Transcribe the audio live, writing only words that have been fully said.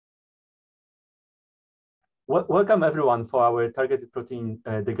Welcome everyone for our targeted protein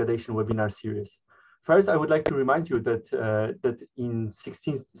degradation webinar series. First, I would like to remind you that in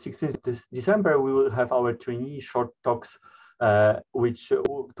 16th December, we will have our trainee short talks, to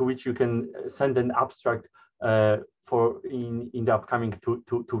which you can send an abstract in the upcoming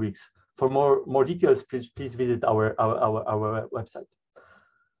two weeks. For more details, please visit our website.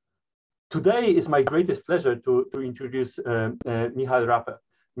 Today is my greatest pleasure to introduce Michal Rapé.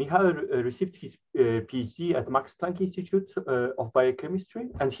 Michal received his PhD at Max Planck Institute of Biochemistry,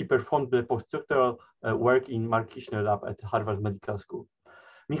 and he performed the postdoctoral work in Mark Kirschner lab at Harvard Medical School.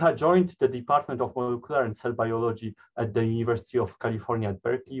 Michal joined the Department of Molecular and Cell Biology at the University of California at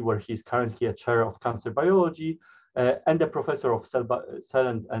Berkeley, where he is currently a chair of cancer biology and a professor of cell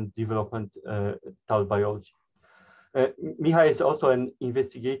and developmental biology. Michal is also an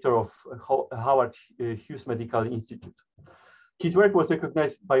investigator of Howard Hughes Medical Institute. His work was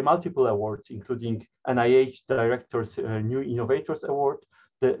recognized by multiple awards, including NIH Director's New Innovators Award,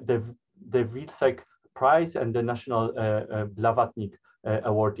 the Vilsack Prize, and the National Blavatnik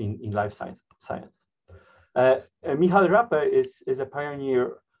Award in Life Science. Michal Rapé is a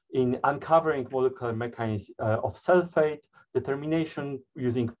pioneer in uncovering molecular mechanisms of cell fate, determination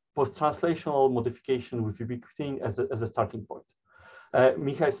using post-translational modification with ubiquitin as a starting point.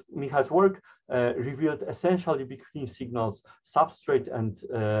 Michal's work revealed essential ubiquitin signals, substrate and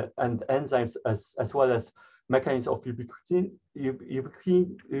enzymes, as well as mechanisms of ubiquitin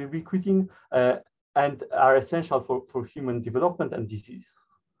and are essential for human development and disease.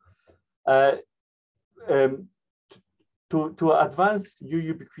 To advance new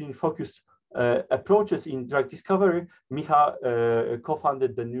ubiquitin-focused approaches in drug discovery, Michal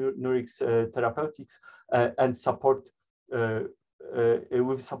co-founded the Nurix Therapeutics and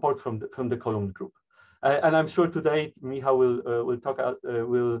with support from the Column Group. And I'm sure today Michal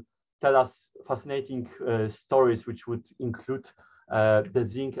will tell us fascinating stories, which would include the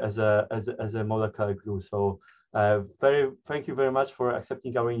zinc as a molecular glue. So thank you very much for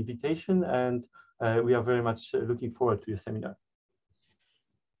accepting our invitation, and we are very much looking forward to your seminar.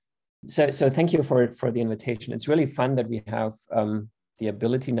 So thank you for the invitation. It's really fun that we have the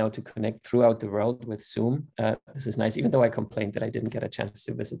ability now to connect throughout the world with Zoom. This is nice, even though I complained that I didn't get a chance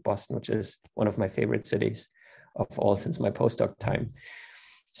to visit Boston, which is one of my favorite cities of all since my postdoc time.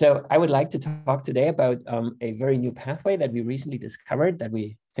 So I would like to talk today about a very new pathway that we recently discovered that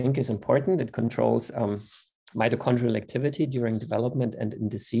we think is important. It controls mitochondrial activity during development and in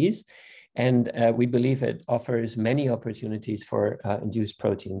disease. And we believe it offers many opportunities for induced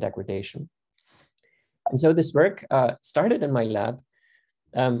protein degradation. And so this work started in my lab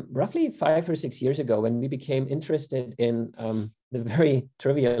roughly 5 or 6 years ago, when we became interested in the very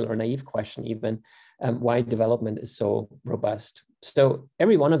trivial or naive question even, why development is so robust. So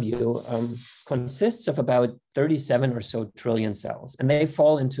every one of you consists of about 37 or so trillion cells, and they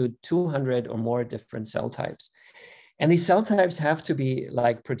fall into 200 or more different cell types. And these cell types have to be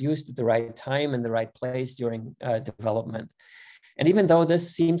produced at the right time and the right place during development. And even though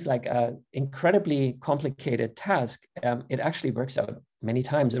this seems like an incredibly complicated task, it actually works out many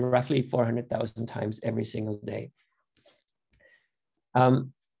times, roughly 400,000 times every single day.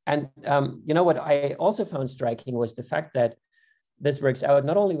 You know, what I also found striking was the fact that this works out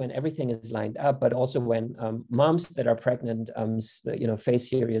not only when everything is lined up, but also when moms that are pregnant, face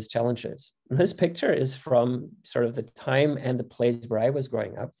serious challenges. This picture is from sort of the time and the place where I was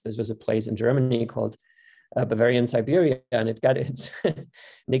growing up. This was a place in Germany called Bavarian Siberia, and it got its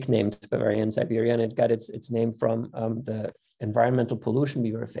nicknamed Bavarian Siberia, and it got its name from the environmental pollution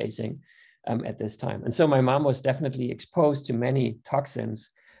we were facing at this time. And so my mom was definitely exposed to many toxins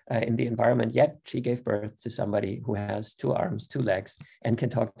in the environment, yet she gave birth to somebody who has 2 arms, 2 legs, and can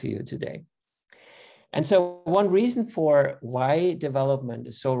talk to you today. And so one reason for why development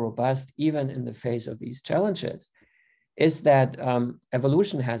is so robust, even in the face of these challenges, is that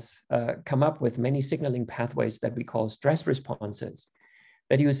evolution has come up with many signaling pathways that we call stress responses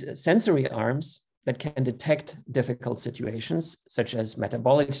that use sensory arms that can detect difficult situations, such as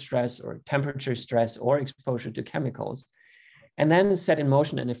metabolic stress or temperature stress or exposure to chemicals, and then set in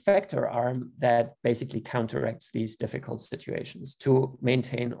motion an effector arm that basically counteracts these difficult situations to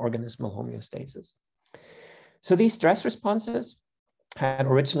maintain organismal homeostasis. So these stress responses had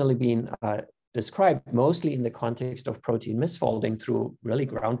originally been described mostly in the context of protein misfolding through really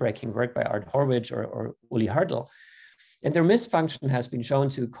groundbreaking work by Art Horwich or Uli Hartl. And their misfunction has been shown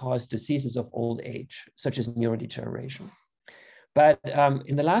to cause diseases of old age, such as neurodegeneration. But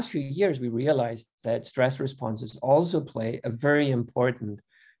in the last few years, we realized that stress responses also play a very important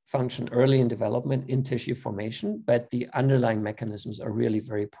function early in development in tissue formation, but the underlying mechanisms are really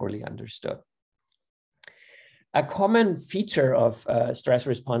very poorly understood. A common feature of stress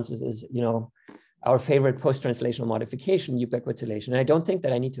responses is, our favorite post-translational modification, ubiquitination. And I don't think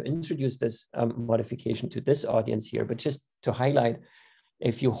that I need to introduce this modification to this audience here, but just to highlight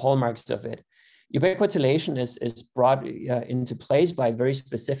a few hallmarks of it. Ubiquitination is brought into place by very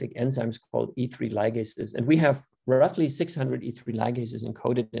specific enzymes called E3 ligases. And we have roughly 600 E3 ligases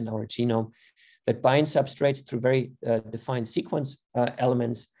encoded in our genome that bind substrates through very defined sequence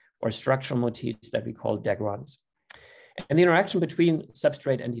elements or structural motifs that we call degrons. And the interaction between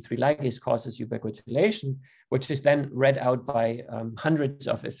substrate and E3 ligase causes ubiquitination, which is then read out by hundreds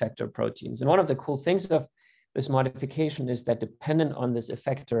of effector proteins. And one of the cool things of this modification is that dependent on this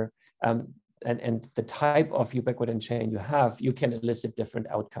effector and the type of ubiquitin chain you have, you can elicit different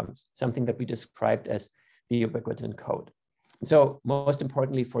outcomes, something that we described as the ubiquitin code. So most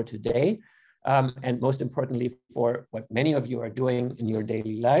importantly for today, and most importantly for what many of you are doing in your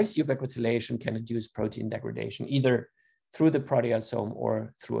daily lives, ubiquitination can induce protein degradation, either through the proteasome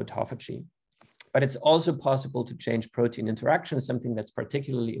or through autophagy. But it's also possible to change protein interactions, something that's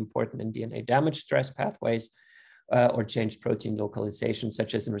particularly important in DNA damage stress pathways, or change protein localization,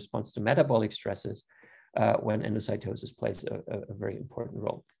 such as in response to metabolic stresses, when endocytosis plays a very important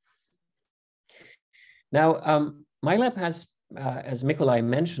role. Now, my lab has, as Mikolai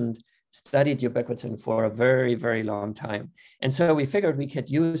mentioned, studied ubiquitin for a very, very long time. And so we figured we could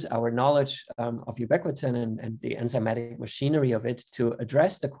use our knowledge of ubiquitin and the enzymatic machinery of it to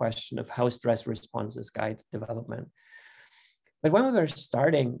address the question of how stress responses guide development. But when we were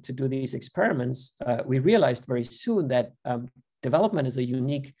starting to do these experiments, we realized very soon that development is a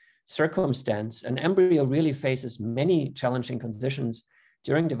unique circumstance. An embryo really faces many challenging conditions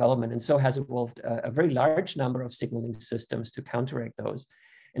during development, and so has evolved a very large number of signaling systems to counteract those.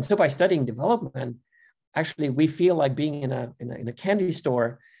 And so by studying development, actually, we feel like being in a candy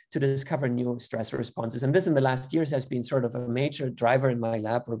store to discover new stress responses. And this in the last years has been sort of a major driver in my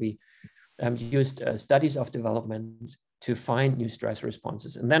lab, where we used studies of development to find new stress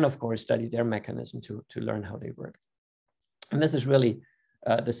responses. And then, of course, study their mechanism to learn how they work. And this is really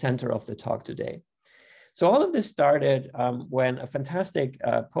the center of the talk today. So all of this started when a fantastic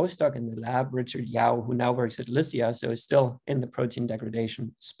postdoc in the lab, Richard Yao, who now works at Lycia, so is still in the protein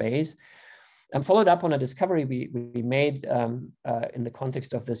degradation space, followed up on a discovery we made in the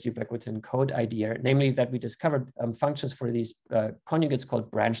context of this ubiquitin code idea, namely that we discovered functions for these conjugates called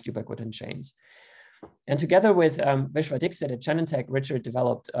branched ubiquitin chains. And together with Vishwa Dixit at Genentech, Richard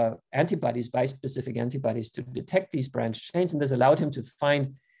developed antibodies, bispecific antibodies, to detect these branched chains, and this allowed him to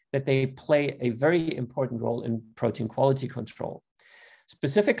find that they play a very important role in protein quality control.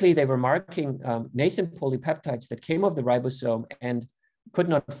 Specifically, they were marking nascent polypeptides that came off the ribosome and could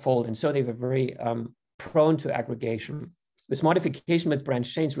not fold, and so they were very prone to aggregation. This modification with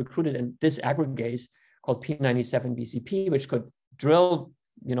branched chains recruited a disaggregase called P97BCP, which could drill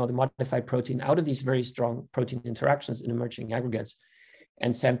the modified protein out of these very strong protein interactions in emerging aggregates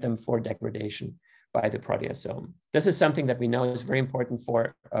and sent them for degradation by the proteasome. This is something that we know is very important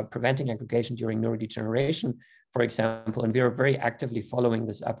for preventing aggregation during neurodegeneration, for example, and we are very actively following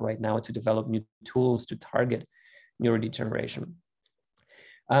this up right now to develop new tools to target neurodegeneration.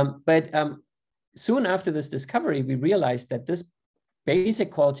 But soon after this discovery, we realized that this basic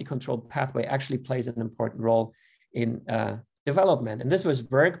quality control pathway actually plays an important role in development. And this was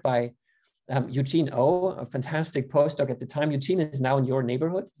work by Eugene O, a fantastic postdoc at the time. Eugene is now in your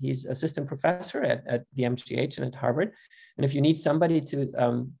neighborhood. He's assistant professor at the MGH and at Harvard. And if you need somebody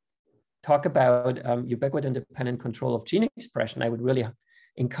to talk about ubiquitin-dependent control of gene expression, I would really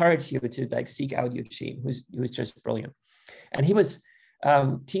encourage you to seek out Eugene, who's just brilliant. And he was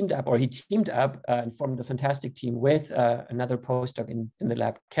teamed up and formed a fantastic team with another postdoc in the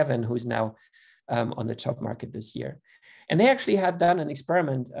lab, Kevin, who's now on the job market this year. And they actually had done an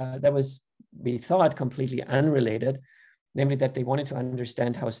experiment that was, we thought, completely unrelated, namely that they wanted to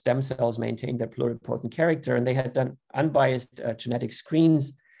understand how stem cells maintain their pluripotent character. And they had done unbiased genetic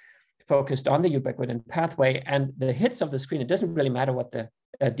screens focused on the ubiquitin pathway. And the hits of the screen, it doesn't really matter what the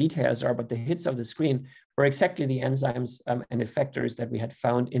details are, but the hits of the screen were exactly the enzymes and effectors that we had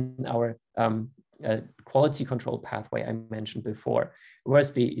found in our quality control pathway I mentioned before. It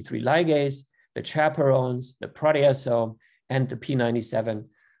was the E3 ligase, the chaperones, the proteasome, and the P97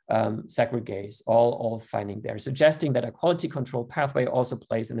 segregase, all finding there, suggesting that a quality control pathway also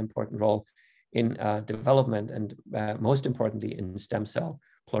plays an important role in development and most importantly in stem cell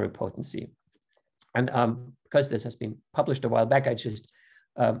pluripotency. And because this has been published a while back, I just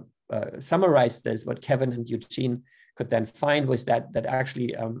summarized this. What Kevin and Eugene could then find was that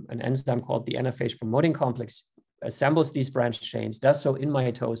actually an enzyme called the anaphase promoting complex assembles these branched chains, does so in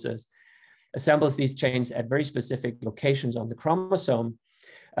mitosis, assembles these chains at very specific locations on the chromosome,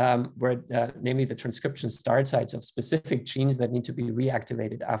 where namely the transcription start sites of specific genes that need to be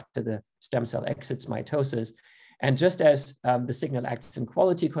reactivated after the stem cell exits mitosis. And just as the signal acts in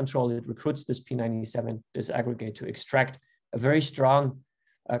quality control, it recruits this P97 disaggregate to extract a very strong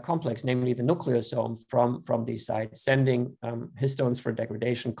complex, namely the nucleosome from these sites, sending histones for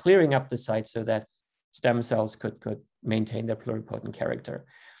degradation, clearing up the site so that stem cells could maintain their pluripotent character.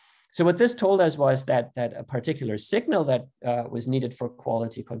 So what this told us was that a particular signal that was needed for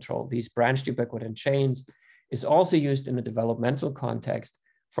quality control, these branched ubiquitin chains, is also used in a developmental context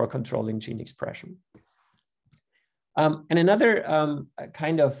for controlling gene expression. And another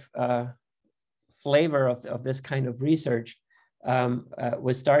kind of flavor of this kind of research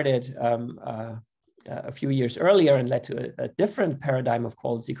was started a few years earlier and led to a different paradigm of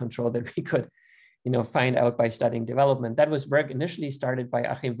quality control that we could find out by studying development. That was work initially started by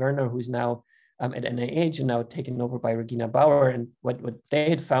Achim Werner, who's now at NIH and now taken over by Regina Bauer. And what they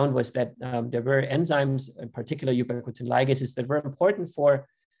had found was that there were enzymes, in particular ubiquitin ligases, that were important for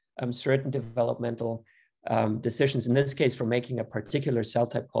certain developmental decisions, in this case, for making a particular cell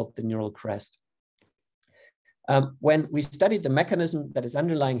type called the neural crest. When we studied the mechanism that is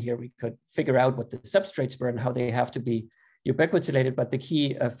underlying here, we could figure out what the substrates were and how they have to be ubiquitinated. But the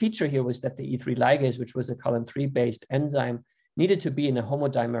key feature here was that the E3 ligase, which was a colon 3 based enzyme, needed to be in a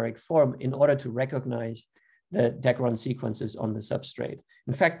homodimeric form in order to recognize the degron sequences on the substrate.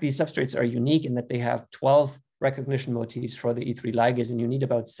 In fact, these substrates are unique in that they have 12 recognition motifs for the E3 ligase, and you need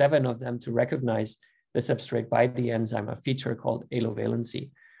about 7 of them to recognize the substrate by the enzyme, a feature called allovalency.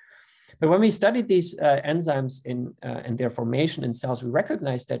 But when we studied these enzymes and their formation in cells, we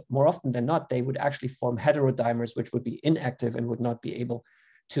recognized that more often than not, they would actually form heterodimers, which would be inactive and would not be able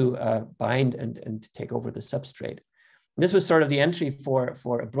to bind and take over the substrate. And this was sort of the entry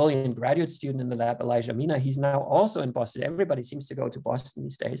for a brilliant graduate student in the lab, Elijah Mina. He's now also in Boston. Everybody seems to go to Boston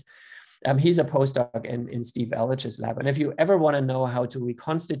these days. He's a postdoc in Steve Ellich's lab. And if you ever want to know how to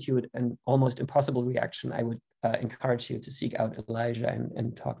reconstitute an almost impossible reaction, I would encourage you to seek out Elijah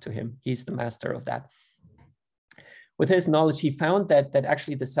and talk to him. He's the master of that. With his knowledge, he found that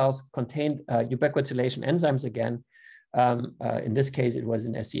actually the cells contained ubiquitination enzymes again. In this case, it was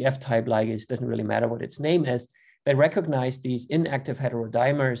an SCF type ligase, doesn't really matter what its name is. They recognized these inactive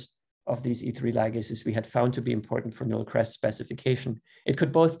heterodimers of these E3 ligases we had found to be important for neural crest specification. It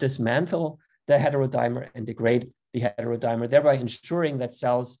could both dismantle the heterodimer and degrade the heterodimer, thereby ensuring that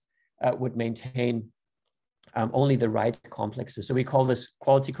cells would maintain only the right complexes. So we call this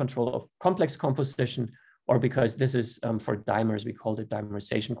quality control of complex composition, or because this is for dimers, we called it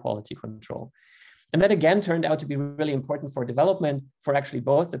dimerization quality control. And that again turned out to be really important for development for actually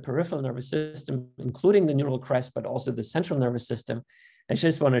both the peripheral nervous system, including the neural crest, but also the central nervous system. I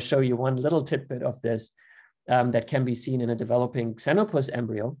just want to show you one little tidbit of this that can be seen in a developing xenopus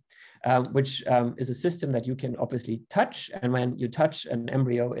embryo, which is a system that you can obviously touch. And when you touch an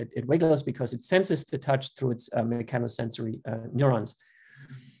embryo, it wiggles because it senses the touch through its mechanosensory neurons.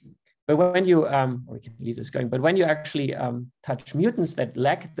 But when you, we can leave this going, but when you actually touch mutants that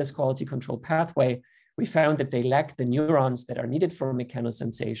lack this quality control pathway, we found that they lack the neurons that are needed for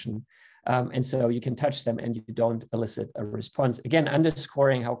mechanosensation. And so you can touch them and you don't elicit a response. Again,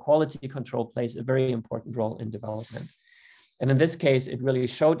 underscoring how quality control plays a very important role in development. And in this case, it really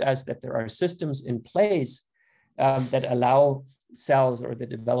showed us that there are systems in place that allow cells or the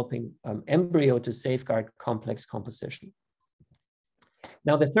developing embryo to safeguard complex composition.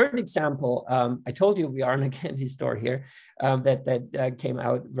 Now, the third example, I told you we are in a candy store here, that came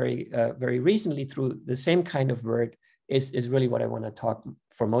out very recently through the same kind of work is really what I want to talk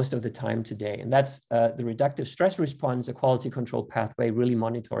for most of the time today. And that's the reductive stress response, a quality control pathway, really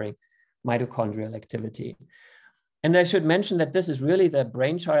monitoring mitochondrial activity. And I should mention that this is really the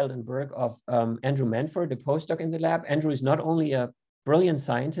brainchild and work of Andrew Manford, a postdoc in the lab. Andrew is not only a brilliant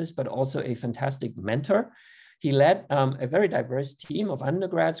scientist, but also a fantastic mentor. He led a very diverse team of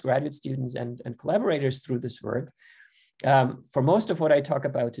undergrads, graduate students, and collaborators through this work. For most of what I talk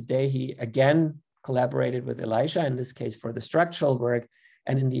about today, he again collaborated with Elijah, in this case for the structural work.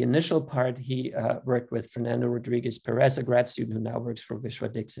 And in the initial part, he worked with Fernando Rodriguez Perez, a grad student who now works for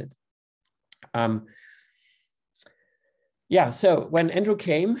Vishwa Dixit. So when Andrew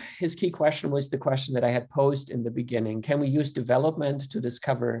came, his key question was the question that I had posed in the beginning. Can we use development to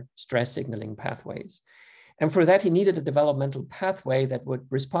discover stress signaling pathways? And for that, he needed a developmental pathway that would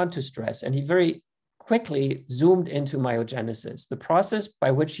respond to stress. And he very quickly zoomed into myogenesis, the process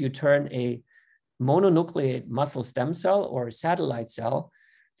by which you turn a mononucleate muscle stem cell or satellite cell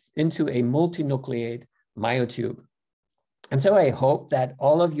into a multinucleate myotube. And so I hope that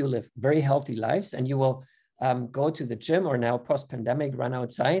all of you live very healthy lives, and you will go to the gym, or now post-pandemic run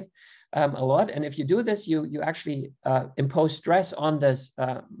outside a lot. And if you do this, you actually impose stress on this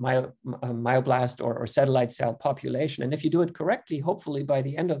myoblast or satellite cell population. And if you do it correctly, hopefully by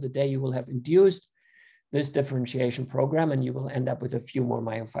the end of the day, you will have induced this differentiation program and you will end up with a few more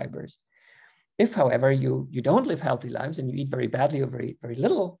myofibers. If, however, you don't live healthy lives and you eat very badly or very, very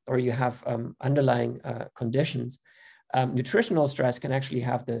little, or you have underlying conditions, nutritional stress can actually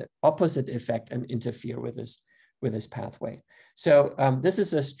have the opposite effect and interfere with this pathway. So this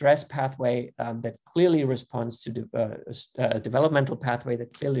is a stress pathway that clearly responds to a developmental pathway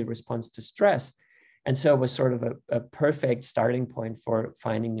that clearly responds to stress. And so it was sort of a perfect starting point for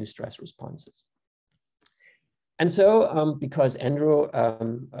finding new stress responses. And so because Andrew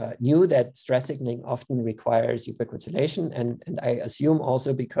knew that stress signaling often requires ubiquitination, and I assume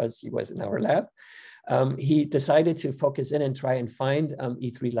also because he was in our lab, he decided to focus in and try and find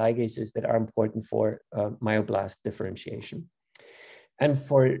E3 ligases that are important for myoblast differentiation. And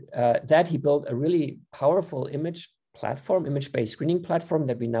for that, he built a really powerful image-based screening platform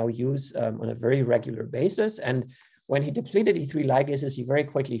that we now use on a very regular basis. And when he depleted E3 ligases, he very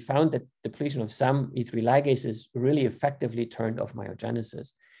quickly found that depletion of some E3 ligases really effectively turned off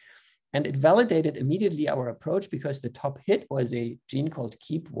myogenesis. And it validated immediately our approach because the top hit was a gene called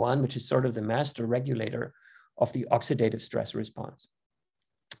KEAP1, which is sort of the master regulator of the oxidative stress response.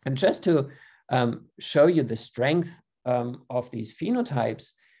 And just to show you the strength of these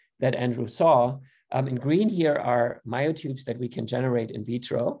phenotypes that Andrew saw, in green here are myotubes that we can generate in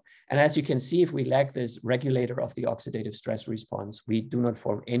vitro. And as you can see, if we lack this regulator of the oxidative stress response, we do not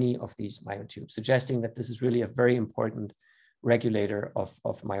form any of these myotubes, suggesting that this is really a very important regulator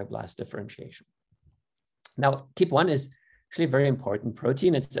of myoblast differentiation. Now, KEAP1 is actually a very important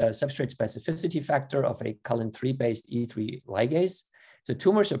protein. It's a substrate specificity factor of a culin-3 based E3 ligase. It's a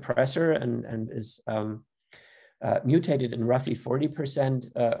tumor suppressor and is mutated in roughly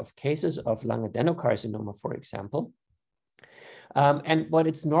 40% of cases of lung adenocarcinoma, for example. And what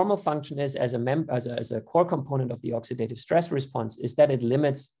its normal function is as a core component of the oxidative stress response is that it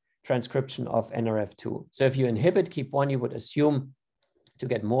limits transcription of NRF2. So if you inhibit KEAP1, you would assume to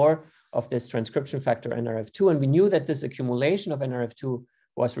get more of this transcription factor NRF2. And we knew that this accumulation of NRF2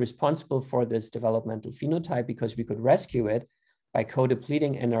 was responsible for this developmental phenotype because we could rescue it by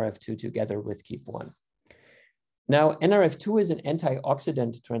co-depleting NRF2 together with KEAP1. Now, NRF2 is an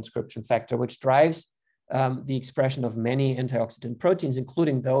antioxidant transcription factor, which drives the expression of many antioxidant proteins,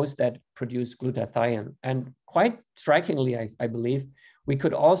 including those that produce glutathione. And quite strikingly, I believe, we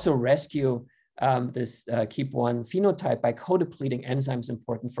could also rescue this KEAP1 phenotype by co-depleting enzymes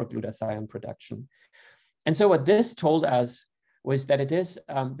important for glutathione production. And so what this told us was that it is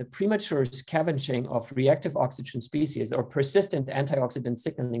the premature scavenging of reactive oxygen species or persistent antioxidant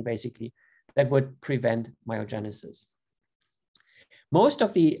signaling, basically, that would prevent myogenesis. Most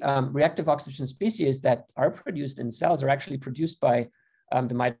of the reactive oxygen species that are produced in cells are actually produced by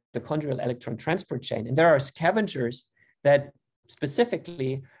the mitochondrial electron transport chain. And there are scavengers that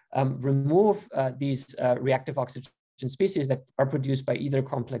specifically remove these reactive oxygen species that are produced by either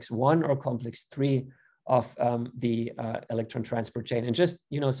complex 1 or complex 3 of the electron transport chain. And just,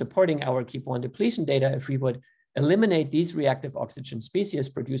 supporting our KEAP1 depletion data, if we would eliminate these reactive oxygen species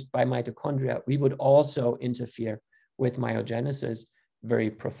produced by mitochondria, we would also interfere with myogenesis very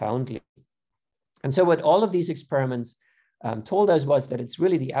profoundly. And so what all of these experiments told us was that it's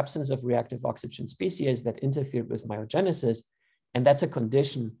really the absence of reactive oxygen species that interfered with myogenesis, and that's a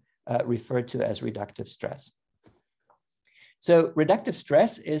condition referred to as reductive stress. So reductive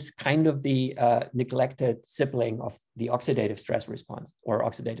stress is kind of the neglected sibling of the oxidative stress response or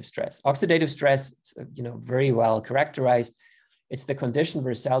oxidative stress. Oxidative stress, very well characterized. It's the condition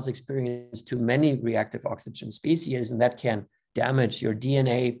where cells experience too many reactive oxygen species, and that can damage your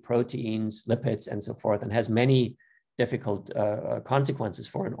DNA, proteins, lipids, and so forth, and has many difficult consequences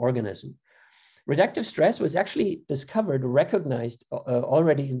for an organism. Reductive stress was actually discovered, recognized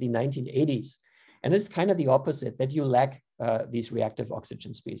already in the 1980s. And it's kind of the opposite, that you lack these reactive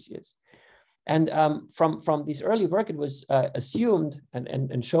oxygen species. And from this early work, it was assumed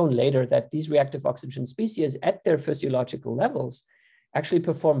and shown later that these reactive oxygen species at their physiological levels actually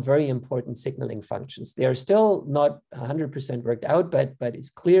perform very important signaling functions. They are still not 100% worked out, but it's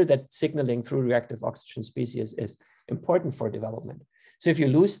clear that signaling through reactive oxygen species is important for development. So if you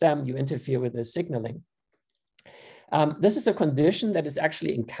lose them, you interfere with the signaling. This is a condition that is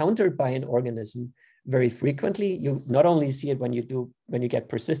actually encountered by an organism very frequently. You not only see it when you get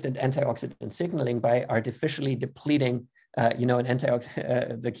persistent antioxidant signaling by artificially depleting,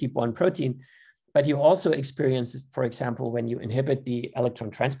 the KEAP1 protein, But you also experience, for example, when you inhibit the electron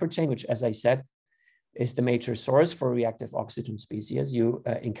transport chain, which, as I said, is the major source for reactive oxygen species. You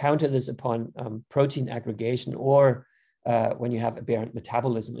encounter this upon protein aggregation or when you have aberrant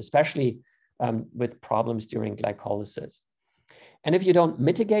metabolism, especially with problems during glycolysis. And if you don't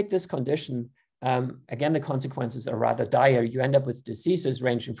mitigate this condition, again, the consequences are rather dire. You end up with diseases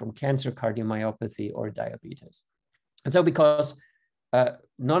ranging from cancer, cardiomyopathy, or diabetes. And so because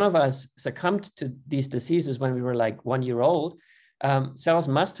none of us succumbed to these diseases when we were like 1 year old, cells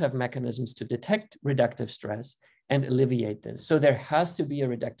must have mechanisms to detect reductive stress and alleviate this. So there has to be a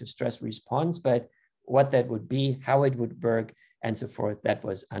reductive stress response, but what that would be, how it would work, and so forth, that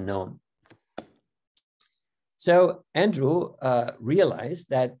was unknown. So Andrew realized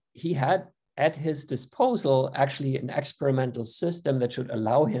that he had at his disposal actually an experimental system that should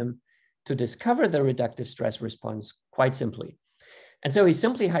allow him to discover the reductive stress response quite simply. And so he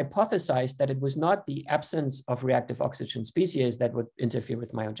simply hypothesized that it was not the absence of reactive oxygen species that would interfere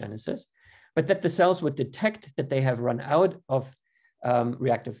with myogenesis, but that the cells would detect that they have run out of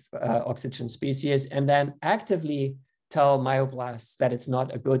reactive oxygen species and then actively tell myoblasts that it's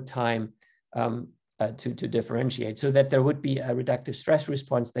not a good time to differentiate, so that there would be a reductive stress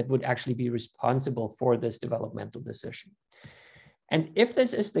response that would actually be responsible for this developmental decision. And if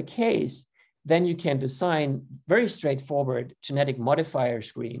this is the case, then you can design very straightforward genetic modifier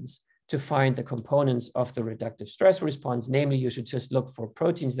screens to find the components of the reductive stress response. Namely, you should just look for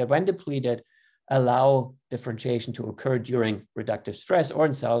proteins that, when depleted, allow differentiation to occur during reductive stress, or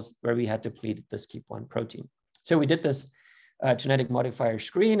in cells where we had depleted this KEAP1 protein. So we did this genetic modifier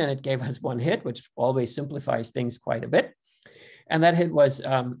screen, and it gave us one hit, which always simplifies things quite a bit. And that hit was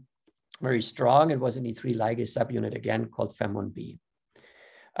very strong. It was an E3 ligase subunit, again, called FEM1B.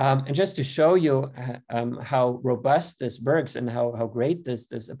 And just to show you how robust this works and how great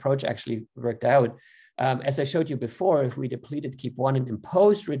this approach actually worked out, as I showed you before, if we depleted KEAP1 and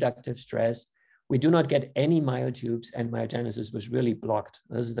imposed reductive stress, we do not get any myotubes, and myogenesis was really blocked.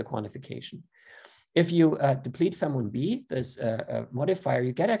 This is the quantification. If you deplete FEM1B, this modifier,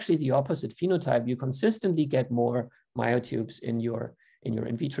 you get actually the opposite phenotype. You consistently get more myotubes in your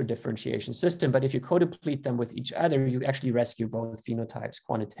in vitro differentiation system. But if you co-deplete them with each other, you actually rescue both phenotypes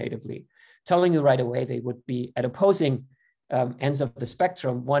quantitatively, telling you right away they would be at opposing ends of the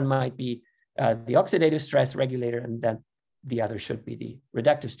spectrum. One might be the oxidative stress regulator, and then the other should be the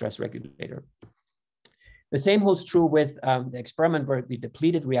reductive stress regulator. The same holds true with the experiment where we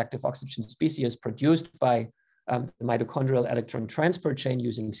depleted reactive oxygen species produced by the mitochondrial electron transport chain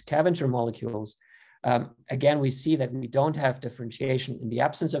using scavenger molecules. Again, we see that we don't have differentiation in the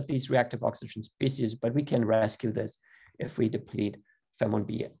absence of these reactive oxygen species, but we can rescue this if we deplete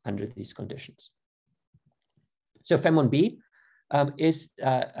FEM1B under these conditions. So FEM1B is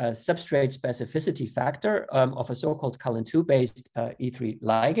a substrate specificity factor of a so-called CALN2-based E3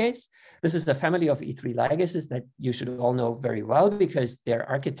 ligase. This is the family of E3 ligases that you should all know very well, because their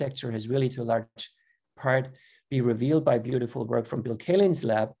architecture has really, to a large part, been revealed by beautiful work from Bill Kalin's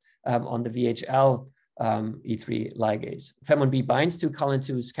lab on the VHL E3 ligase. FEM1B binds to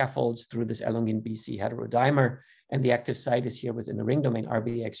CALN2 scaffolds through this elongin BC heterodimer, and the active site is here within the ring domain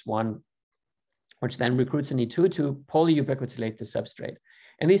RBX1, which then recruits an E2 to polyubiquitinate the substrate.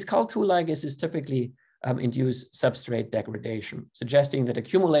 And these CAL2 ligases typically induce substrate degradation, suggesting that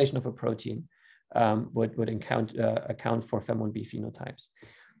accumulation of a protein would account for FEM1B phenotypes.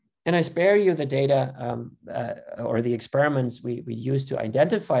 And I spare you the data or the experiments we used to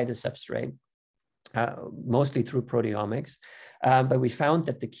identify the substrate, mostly through proteomics. But we found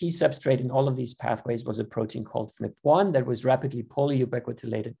that the key substrate in all of these pathways was a protein called FNP1 that was rapidly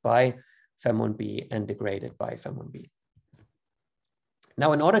polyubiquitinated by FEM1B and degraded by FEM1B.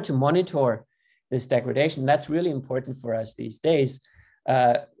 Now, in order to monitor this degradation, that's really important for us these days,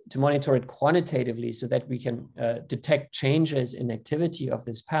 to monitor it quantitatively so that we can detect changes in activity of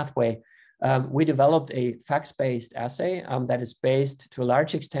this pathway. We developed a FACS-based assay that is based to a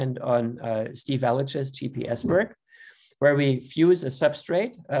large extent on Steve Ellich's GPS work, where we fuse a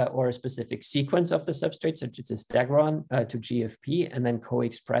substrate or a specific sequence of the substrate, such as this degron, to GFP, and then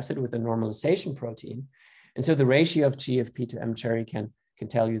co-express it with a normalization protein. And so the ratio of GFP to mCherry can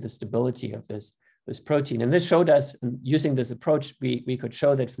tell you the stability of this protein. And this showed us, using this approach, we could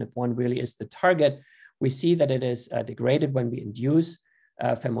show that FNP1 really is the target. We see that it is degraded when we induce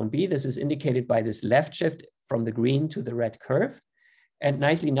FEM1B. This is indicated by this left shift from the green to the red curve. And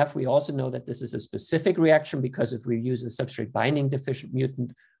nicely enough, we also know that this is a specific reaction, because if we use a substrate binding deficient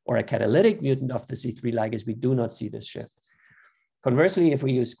mutant or a catalytic mutant of the C3 ligase, we do not see this shift. Conversely, if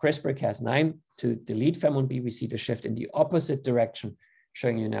we use CRISPR-Cas9 to delete FEM1B, we see the shift in the opposite direction,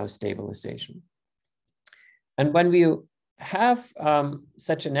 showing you now stabilization. And when we have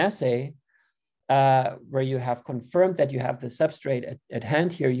such an assay where you have confirmed that you have the substrate at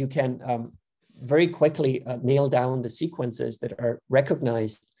hand here, you can very quickly nail down the sequences that are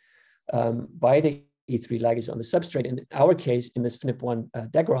recognized by the E3 ligase on the substrate. In our case, in this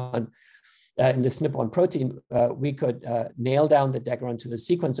FNP1 degron, in this FNP1 protein, we could nail down the degron to the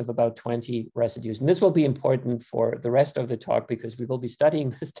sequence of about 20 residues. And this will be important for the rest of the talk because we will be studying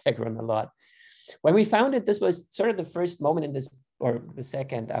this degron a lot. When we found it, this was sort of the first moment in this, or the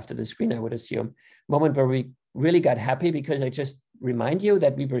second after the screen, I would assume, moment where we really got happy, because I just remind you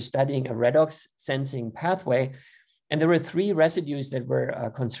that we were studying a redox sensing pathway. And there were 3 residues that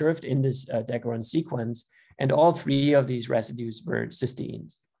were conserved in this degron sequence. And all 3 of these residues were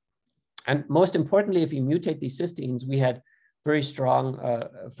cysteines. And most importantly, if we mutate these cysteines, we had very strong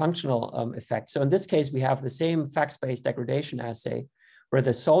functional effects. So in this case, we have the same fact-based degradation assay, where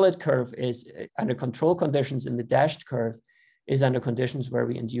the solid curve is under control conditions and the dashed curve is under conditions where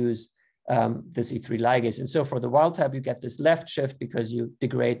we induce this E3 ligase. And so for the wild type, you get this left shift because you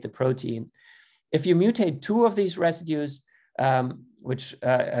degrade the protein. If you mutate 2 of these residues, which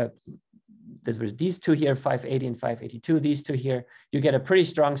there were these 2 here, 580 and 582, these 2 here, you get a pretty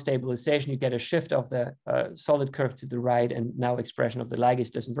strong stabilization. You get a shift of the solid curve to the right, and now expression of the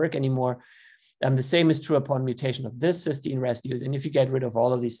ligase doesn't work anymore. The same is true upon mutation of this cysteine residue. And if you get rid of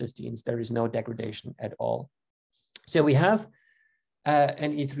all of these cysteines, there is no degradation at all. So we have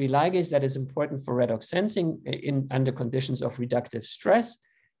an E3 ligase that is important for redox sensing under conditions of reductive stress.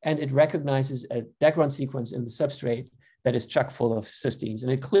 And it recognizes a degron sequence in the substrate that is chock full of cysteines.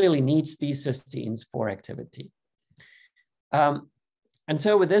 And it clearly needs these cysteines for activity. And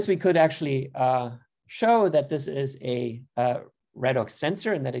so with this, we could actually show that this is a redox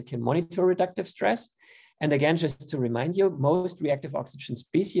sensor and that it can monitor reductive stress. And again, just to remind you, most reactive oxygen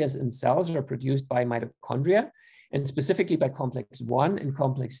species in cells are produced by mitochondria, and specifically by complex 1 and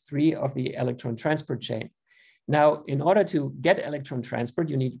complex 3 of the electron transport chain. Now, in order to get electron transport,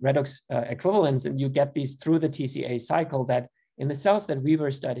 you need redox equivalents, and you get these through the TCA cycle that in the cells that we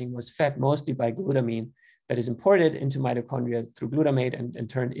were studying was fed mostly by glutamine that is imported into mitochondria through glutamate and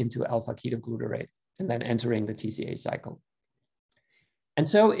turned into alpha-ketoglutarate, and then entering the TCA cycle. And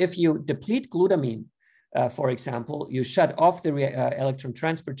so if you deplete glutamine, for example, you shut off the electron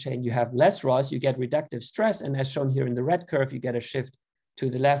transport chain, you have less ROS, you get reductive stress. And as shown here in the red curve, you get a shift to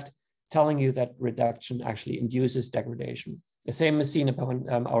the left, telling you that reduction actually induces degradation. The same is seen upon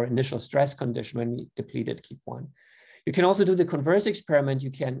our initial stress condition when we depleted KEAP1. You can also do the converse experiment.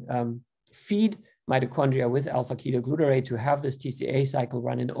 You can feed mitochondria with alpha-ketoglutarate to have this TCA cycle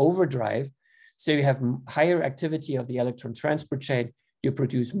run in overdrive. So you have higher activity of the electron transport chain. You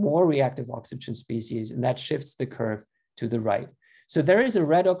produce more reactive oxygen species, and that shifts the curve to the right. So there is a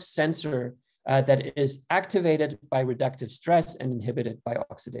redox sensor that is activated by reductive stress and inhibited by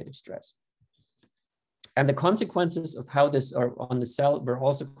oxidative stress. And the consequences of how this are on the cell were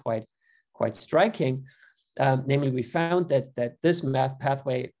also quite striking. Namely, we found that this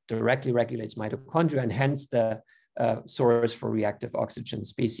pathway directly regulates mitochondria and hence the source for reactive oxygen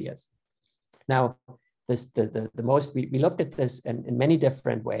species. Now, we looked at this in many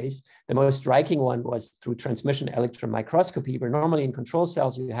different ways. The most striking one was through transmission electron microscopy, where normally in control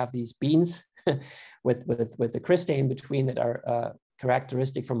cells, you have these beans with the cristae in between that are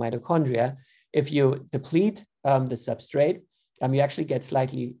characteristic for mitochondria. If you deplete the substrate, you actually get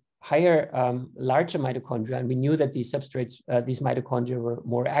slightly higher, larger mitochondria. And we knew that these substrates, these mitochondria were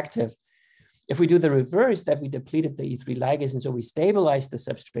more active. If we do the reverse, that we depleted the E3 ligase, and so we stabilized the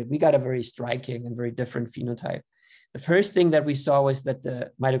substrate, we got a very striking and very different phenotype. The first thing that we saw was that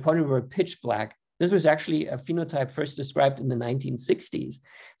the mitochondria were pitch black. This was actually a phenotype first described in the 1960s.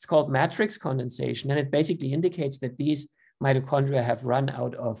 It's called matrix condensation, and it basically indicates that these mitochondria have run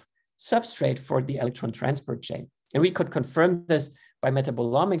out of substrate for the electron transport chain. And we could confirm this by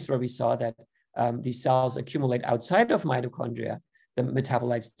metabolomics, where we saw that these cells accumulate outside of mitochondria the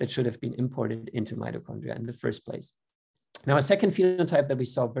metabolites that should have been imported into mitochondria in the first place. Now, a second phenotype that we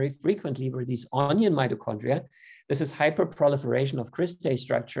saw very frequently were these onion mitochondria. This is hyperproliferation of cristae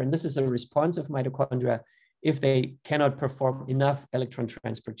structure, and this is a response of mitochondria if they cannot perform enough electron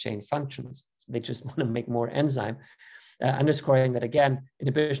transport chain functions. So they just want to make more enzyme, underscoring that, again,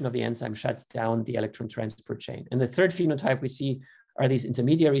 inhibition of the enzyme shuts down the electron transport chain. And the third phenotype we see are these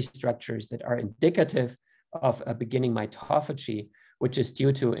intermediary structures that are indicative of a beginning mitophagy, which is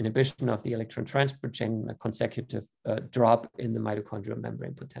due to inhibition of the electron transport chain, a consecutive drop in the mitochondrial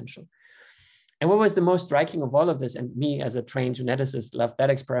membrane potential. And what was the most striking of all of this, and me as a trained geneticist loved that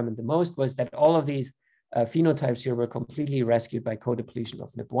experiment the most, was that all of these phenotypes here were completely rescued by co-depletion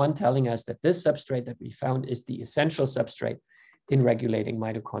of NIP1, telling us that this substrate that we found is the essential substrate in regulating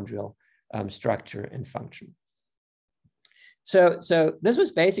mitochondrial structure and function. So this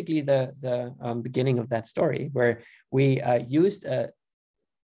was basically the beginning of that story, where we used a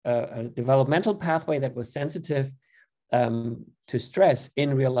developmental pathway that was sensitive to stress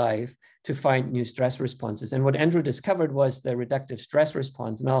in real life to find new stress responses. And what Andrew discovered was the reductive stress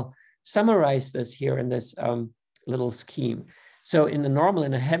response. And I'll summarize this here in this little scheme. So in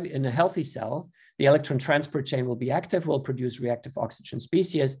a healthy cell, the electron transport chain will be active, will produce reactive oxygen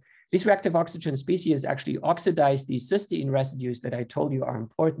species. These reactive oxygen species actually oxidize these cysteine residues that I told you are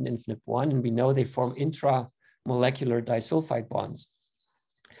important in FNP1, and we know they form intramolecular disulfide bonds.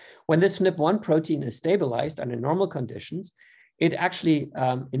 When this FNP1 protein is stabilized under normal conditions, it actually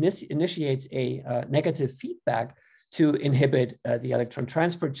initiates a negative feedback to inhibit the electron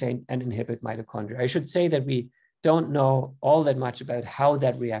transport chain and inhibit mitochondria. I should say that we don't know all that much about how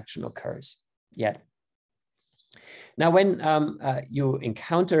that reaction occurs yet. Now, when you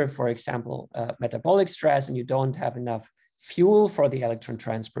encounter, for example, metabolic stress and you don't have enough fuel for the electron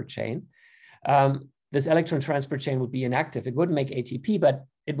transport chain, this electron transport chain would be inactive. It wouldn't make ATP, but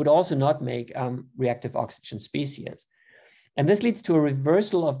it would also not make reactive oxygen species. And this leads to a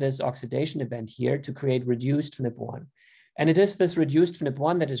reversal of this oxidation event here to create reduced FNP1. And it is this reduced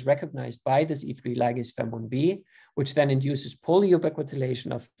FNP1 that is recognized by this E3 ligase FEM1B, which then induces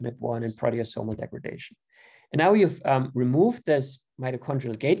polyubiquitination of FNP1 and proteasomal degradation. And now you've removed this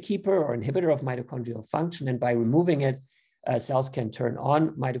mitochondrial gatekeeper or inhibitor of mitochondrial function. And by removing it, cells can turn on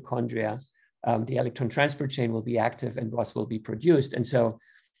mitochondria. The electron transport chain will be active and ROS will be produced. And so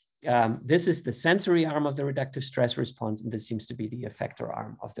this is the sensory arm of the reductive stress response, and this seems to be the effector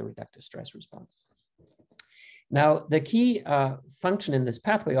arm of the reductive stress response. Now, the key function in this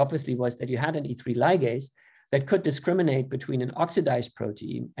pathway obviously was that you had an E3 ligase that could discriminate between an oxidized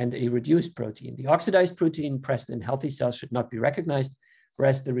protein and a reduced protein. The oxidized protein present in healthy cells should not be recognized,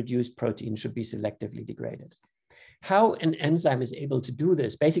 whereas the reduced protein should be selectively degraded. How an enzyme is able to do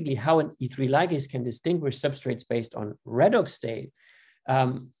this, basically how an E3 ligase can distinguish substrates based on redox state,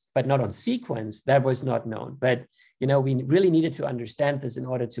 but not on sequence, that was not known. But we really needed to understand this in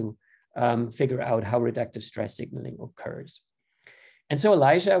order to figure out how reductive stress signaling occurs. And so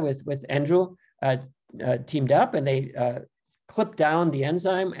Elijah with Andrew teamed up, and they clipped down the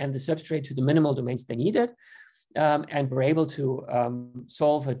enzyme and the substrate to the minimal domains they needed, and were able to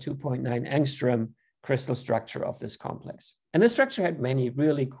solve a 2.9 angstrom crystal structure of this complex. And this structure had many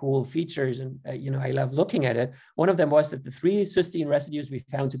really cool features, and I love looking at it. One of them was that the 3 cysteine residues we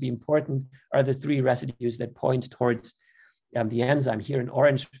found to be important are the 3 residues that point towards the enzyme. Here in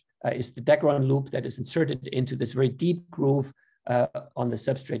orange is the degron loop that is inserted into this very deep groove on the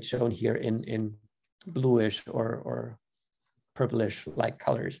substrate shown here in bluish or purplish-like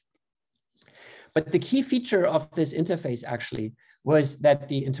colors. But the key feature of this interface actually was that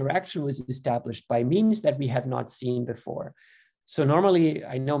the interaction was established by means that we had not seen before. So normally,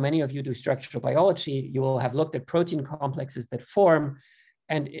 I know many of you do structural biology, you will have looked at protein complexes that form.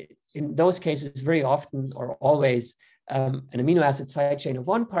 And in those cases, very often or always, an amino acid side chain of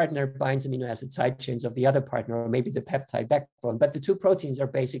one partner binds amino acid side chains of the other partner, or maybe the peptide backbone, but the 2 proteins are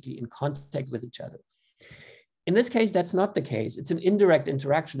basically in contact with each other. In this case, that's not the case. It's an indirect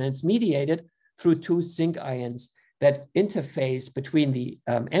interaction, and it's mediated through 2 zinc ions that interface between the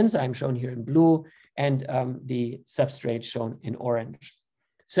enzyme shown here in blue and the substrate shown in orange.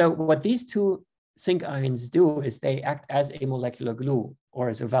 So what these 2 zinc ions do is they act as a molecular glue or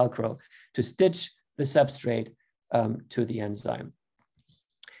as a Velcro to stitch the substrate to the enzyme.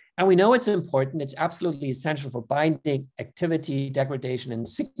 And we know it's important. It's absolutely essential for binding, activity, degradation, and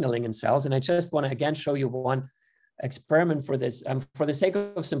signaling in cells. And I just want to again show you one experiment for this. For the sake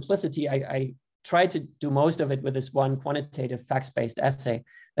of simplicity, I tried to do most of it with this one quantitative facts-based assay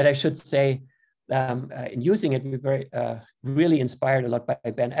that I should say, in using it, we were really inspired a lot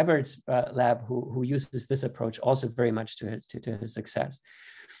by Ben Ebert's lab, who uses this approach also very much to his success.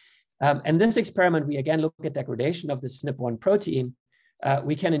 And this experiment, we again look at degradation of this FNP1 protein.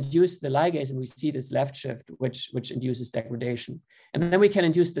 We can induce the ligase, and we see this left shift, which induces degradation. And then we can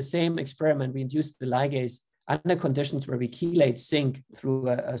induce the same experiment. We induce the ligase under conditions where we chelate zinc through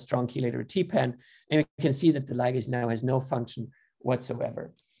a strong chelator T-pen, and we can see that the ligase now has no function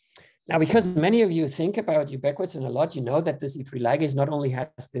whatsoever. Now, because many of you think about ubiquitin a lot, you know that this E3 ligase not only has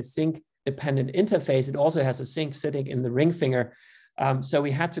this zinc-dependent interface, it also has a zinc sitting in the ring finger. So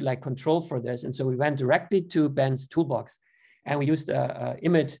we had to control for this, and so we went directly to Ben's toolbox, and we used a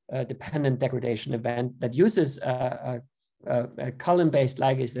IMiD-dependent degradation event that uses a a column-based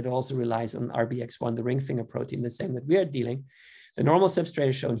ligase that also relies on RBX1, the ring finger protein, the same that we are dealing. The normal substrate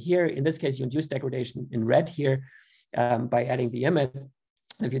is shown here. In this case, you induce degradation in red here by adding the IMiD.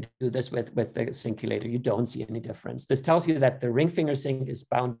 If you do this with the zinc chelator, you don't see any difference. This tells you that the ring finger zinc is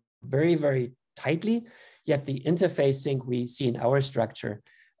bound very, very tightly, yet the interface zinc we see in our structure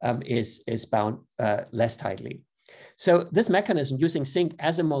is bound less tightly. So this mechanism, using zinc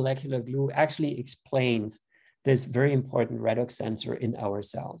as a molecular glue, actually explains this very important redox sensor in our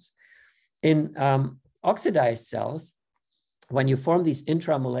cells. In oxidized cells, when you form these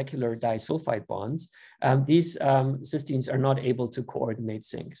intramolecular disulfide bonds, these cysteines are not able to coordinate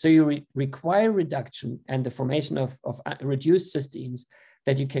zinc. So you require reduction and the formation of reduced cysteines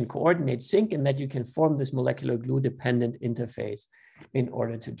that you can coordinate zinc and that you can form this molecular glue dependent interface in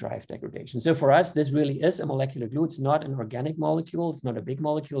order to drive degradation. So for us, this really is a molecular glue. It's not an organic molecule. It's not a big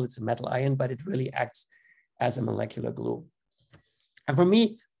molecule. It's a metal ion, but it really acts as a molecular glue. And for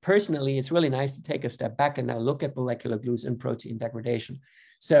me, personally, it's really nice to take a step back and now look at molecular glues and protein degradation.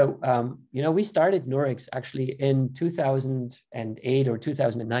 So, we started Nurix actually in 2008 or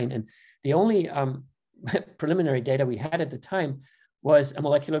 2009, and the only preliminary data we had at the time was a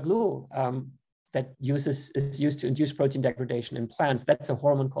molecular glue that is used to induce protein degradation in plants. That's a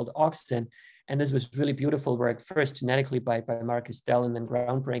hormone called auxin, and this was really beautiful work, first genetically by Marcus Dell, and then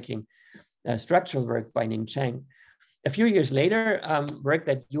groundbreaking structural work by Ning Cheng. A few years later, work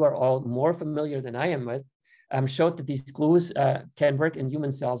that you are all more familiar than I am with showed that these glues can work in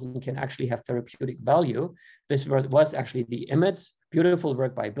human cells and can actually have therapeutic value. This was actually the IMiDs, beautiful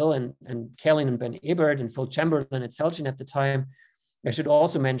work by Bill and Kaelin and Ben Ebert and Phil Chamberlain at Celgene at the time. I should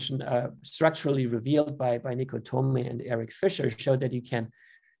also mention structurally revealed by Nico Tome and Eric Fisher showed that you can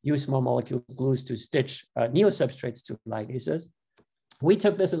use small molecule glues to stitch neosubstrates to ligases. We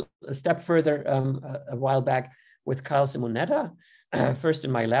took this a step further a while back with Kyle Simonetta, first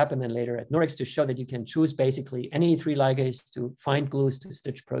in my lab and then later at Nurix, to show that you can choose basically any E3 ligase to find glues to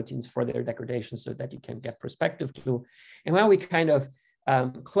stitch proteins for their degradation so that you can get prospective glue. And when we kind of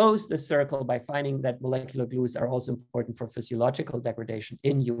close the circle by finding that molecular glues are also important for physiological degradation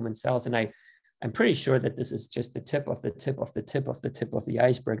in human cells. And I'm pretty sure that this is just the tip of the tip of the tip of the tip of the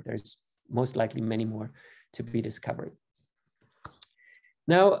iceberg. There's most likely many more to be discovered.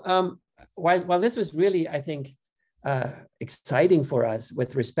 Now, while this was really, I think, exciting for us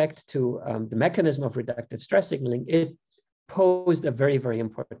with respect to the mechanism of reductive stress signaling, it posed a very, very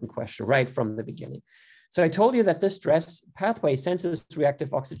important question right from the beginning. So I told you that this stress pathway senses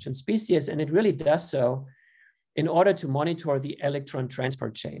reactive oxygen species, and it really does so in order to monitor the electron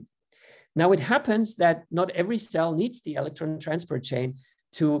transport chain. Now, it happens that not every cell needs the electron transport chain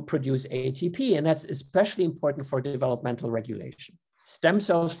to produce ATP, and that's especially important for developmental regulation. Stem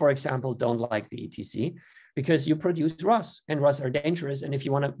cells, for example, don't like the ETC because you produce ROS, and ROS are dangerous. And if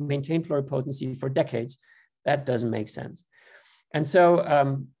you want to maintain pluripotency for decades, that doesn't make sense. And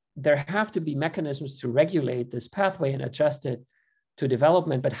so there have to be mechanisms to regulate this pathway and adjust it to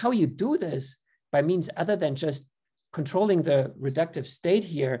development. But how you do this by means other than just controlling the reductive state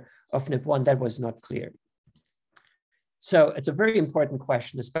here of NIP1, that was not clear. So it's a very important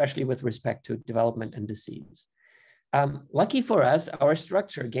question, especially with respect to development and disease. Lucky for us, our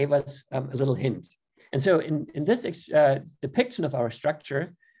structure gave us a little hint. And so in this depiction of our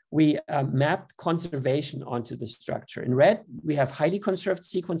structure, we mapped conservation onto the structure. In red, we have highly conserved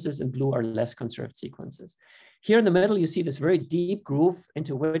sequences, and blue are less conserved sequences. Here in the middle, you see this very deep groove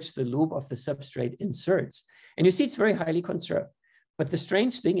into which the loop of the substrate inserts. And you see it's very highly conserved. But the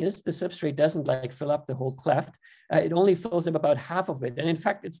strange thing is the substrate doesn't like fill up the whole cleft. It only fills up about half of it. And in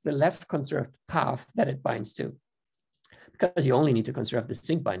fact, it's the less conserved path that it binds to, because you only need to conserve the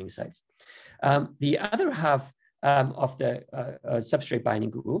zinc binding sites. The other half of the substrate binding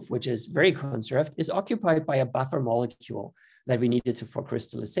groove, which is very conserved, is occupied by a buffer molecule that we needed for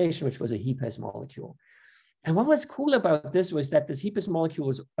crystallization, which was a HEPAS molecule. And what was cool about this was that this HEPAS molecule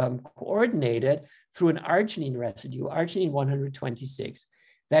was coordinated through an arginine residue, arginine 126,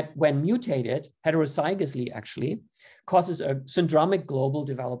 that when mutated, heterozygously actually, causes a syndromic global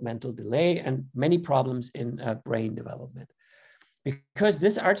developmental delay and many problems in brain development. Because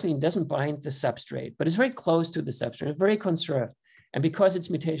this arginine doesn't bind the substrate, but it's very close to the substrate, very conserved. And because its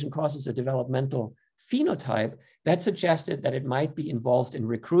mutation causes a developmental phenotype, that suggested that it might be involved in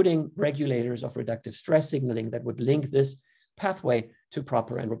recruiting regulators of reductive stress signaling that would link this pathway to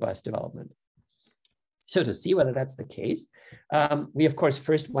proper and robust development. So to see whether that's the case, we of course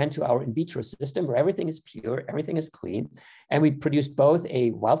first went to our in vitro system where everything is pure, everything is clean, and we produced both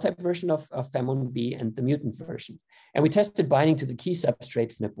a wild-type version of FEM1B and the mutant version. And we tested binding to the key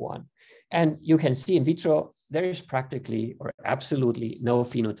substrate FNP1. And you can see in vitro, there is practically or absolutely no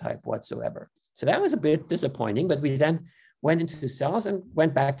phenotype whatsoever. So that was a bit disappointing, but we then went into cells and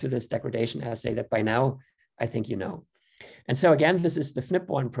went back to this degradation assay that by now, I think you know. And so again, this is the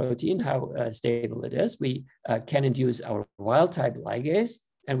FNP1 protein, how stable it is. We can induce our wild-type ligase,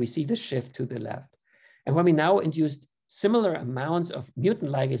 and we see the shift to the left. And when we now induced similar amounts of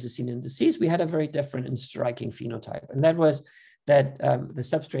mutant ligases seen in disease, we had a very different and striking phenotype. And that was that the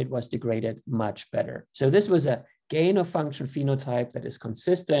substrate was degraded much better. So this was a gain-of-function phenotype that is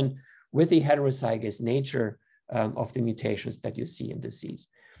consistent with the heterozygous nature of the mutations that you see in disease.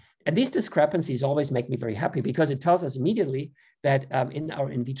 And these discrepancies always make me very happy because it tells us immediately that in our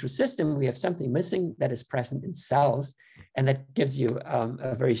in vitro system, we have something missing that is present in cells. And that gives you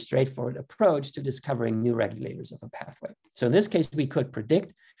a very straightforward approach to discovering new regulators of a pathway. So in this case, we could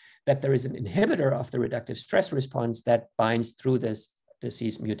predict that there is an inhibitor of the reductive stress response that binds through this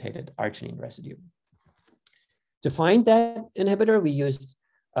disease-mutated arginine residue. To find that inhibitor, we used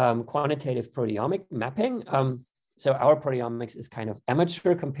quantitative proteomic mapping. So our proteomics is kind of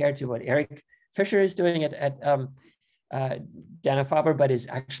amateur compared to what Eric Fisher is doing at Dana-Farber, but is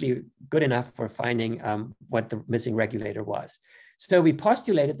actually good enough for finding what the missing regulator was. So we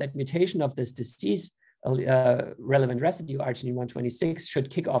postulated that mutation of this disease relevant residue, arginine 126, should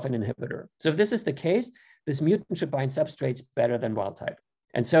kick off an inhibitor. So if this is the case, this mutant should bind substrates better than wild type.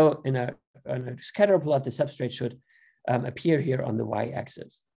 And so in a scatter plot, the substrate should appear here on the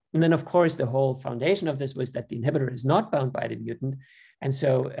y-axis. And then, of course, the whole foundation of this was that the inhibitor is not bound by the mutant. And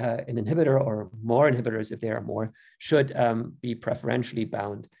so an inhibitor or more inhibitors, if there are more, should be preferentially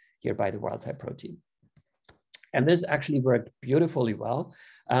bound here by the wild-type protein. And this actually worked beautifully well.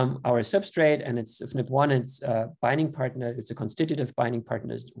 Our substrate and its FNP1, its binding partner, it's a constitutive binding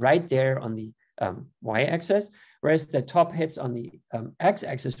partner, is right there on the y-axis, whereas the top hits on the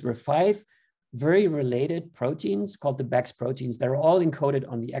x-axis were 5 very related proteins called the Bex proteins. They're all encoded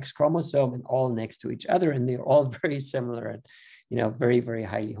on the X chromosome and all next to each other, and they're all very similar and very, very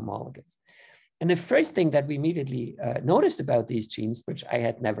highly homologous. And the first thing that we immediately noticed about these genes, which I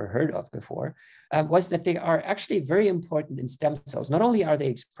had never heard of before, was that they are actually very important in stem cells. Not only are they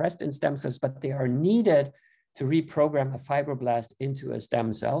expressed in stem cells, but they are needed to reprogram a fibroblast into a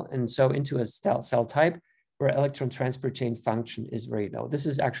stem cell, and so into a cell type where electron transport chain function is very low. This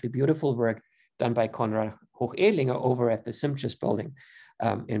is actually beautiful work done by Konrad Hoch-Edlinger over at the Simchus building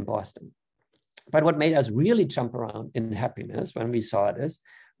in Boston. But what made us really jump around in happiness when we saw this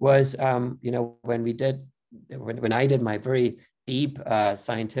was, when I did my very deep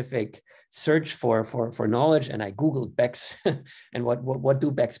scientific search for knowledge, and I Googled Bex and what do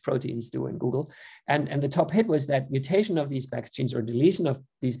Bex proteins do in Google, and the top hit was that mutation of these Bex genes or deletion of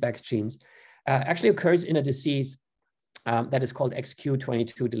these Bex genes actually occurs in a disease that is called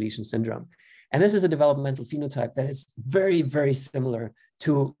XQ22 deletion syndrome. And this is a developmental phenotype that is very, very similar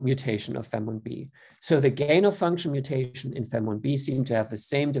to mutation of FEM1B. So the gain of function mutation in FEM1B seem to have the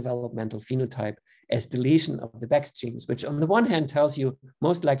same developmental phenotype as deletion of the Bex genes, which on the one hand tells you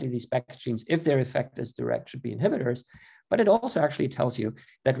most likely these Bex genes, if their effect is direct, should be inhibitors. But it also actually tells you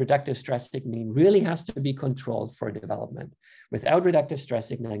that reductive stress signaling really has to be controlled for development. Without reductive stress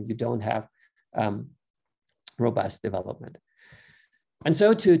signaling, you don't have robust development. And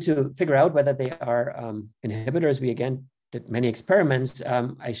so to figure out whether they are inhibitors, we again did many experiments.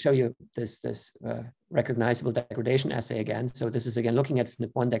 I show you this recognizable degradation assay again. So this is again looking at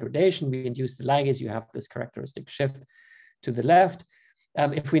FNP1 degradation. We induce the ligase, you have this characteristic shift to the left.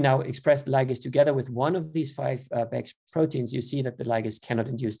 If we now express the ligase together with one of these 5 Bex proteins, you see that the ligase cannot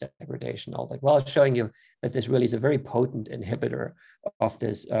induce degradation, all that while showing you that this really is a very potent inhibitor of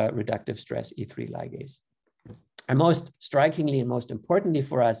this reductive stress E3 ligase. And most strikingly and most importantly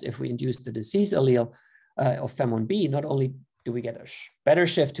for us, if we induce the disease allele of FEM1B, not only do we get a better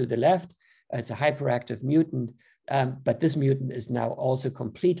shift to the left, it's a hyperactive mutant, but this mutant is now also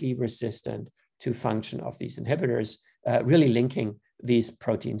completely resistant to function of these inhibitors, really linking these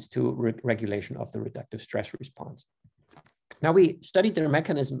proteins to regulation of the reductive stress response. Now, we studied their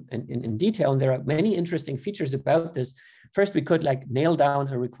mechanism in detail, and there are many interesting features about this. First, we could nail down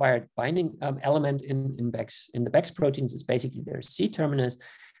a required binding element in the Bex proteins. It's basically their C-terminus.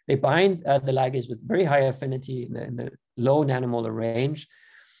 They bind the ligase with very high affinity in the low nanomolar range.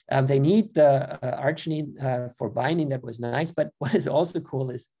 They need the arginine for binding. That was nice. But what is also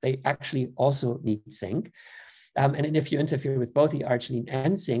cool is they actually also need zinc. And if you interfere with both the arginine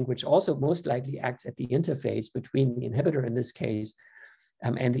and zinc, which also most likely acts at the interface between the inhibitor in this case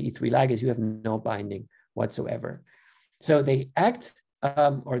and the E3 ligase, you have no binding whatsoever. So they act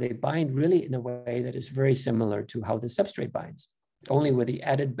or they bind really in a way that is very similar to how the substrate binds, only with the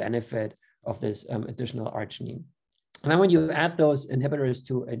added benefit of this additional arginine. And then when you add those inhibitors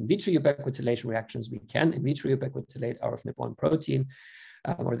to in vitro ubiquitination reactions, we can in vitro ubiquitinate our FNP1 protein,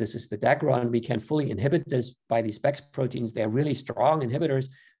 or this is the dagron. We can fully inhibit this by these BEX proteins. They're really strong inhibitors,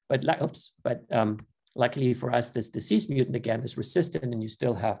 but luckily for us, this disease mutant again is resistant, and you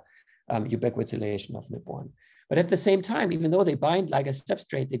still have ubiquitination of FNP1. But at the same time, even though they bind like a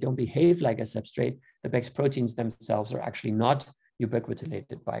substrate, they don't behave like a substrate. The BEX proteins themselves are actually not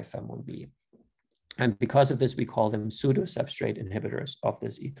ubiquitinated by FEM1B. And because of this, we call them pseudo-substrate inhibitors of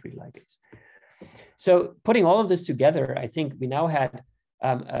this E3 ligase. So putting all of this together, I think we now had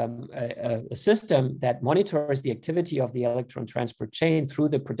a system that monitors the activity of the electron transport chain through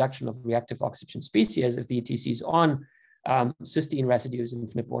the production of reactive oxygen species. If the ETCs on cysteine residues in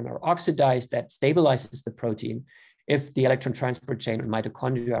FNP1 are oxidized, that stabilizes the protein. If the electron transport chain and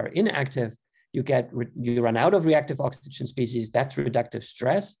mitochondria are inactive, you run out of reactive oxygen species. That's reductive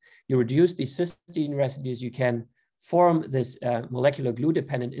stress. You reduce the cysteine residues. You can form this molecular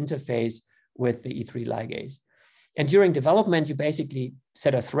glue-dependent interface with the E3 ligase. And during development, you basically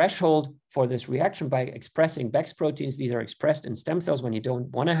set a threshold for this reaction by expressing BEX proteins. These are expressed in stem cells when you don't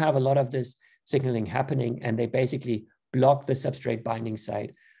want to have a lot of this signaling happening, and they basically block the substrate binding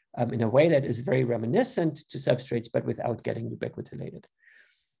site in a way that is very reminiscent to substrates, but without getting ubiquitinated.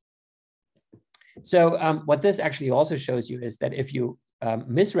 So what this actually also shows you is that if you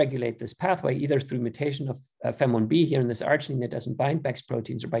misregulate this pathway, either through mutation of FEM1B here in this arginine that doesn't bind BEX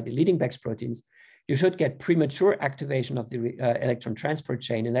proteins, or by deleting BEX proteins, you should get premature activation of the electron transport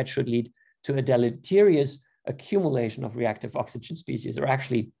chain, and that should lead to a deleterious accumulation of reactive oxygen species, or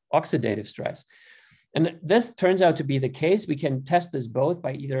actually oxidative stress. And this turns out to be the case. We can test this both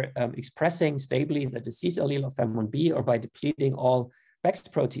by either expressing stably the disease allele of FEM1B or by depleting all BEX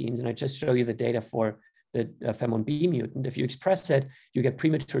proteins. And I just show you the data for the FEM1B mutant. If you express it, you get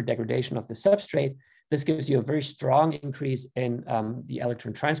premature degradation of the substrate. This gives you a very strong increase in the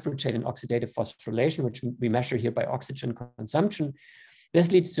electron transport chain and oxidative phosphorylation, which we measure here by oxygen consumption.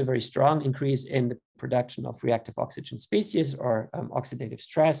 This leads to a very strong increase in the production of reactive oxygen species, or oxidative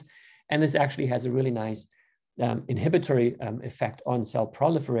stress. And this actually has a really nice inhibitory effect on cell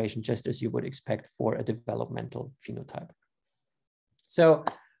proliferation, just as you would expect for a developmental phenotype. So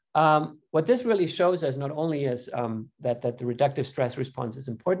what this really shows us not only is that the reductive stress response is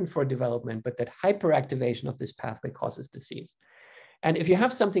important for development, but that hyperactivation of this pathway causes disease. And if you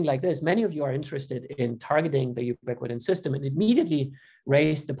have something like this, many of you are interested in targeting the ubiquitin system, and immediately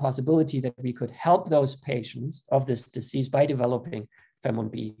raised the possibility that we could help those patients of this disease by developing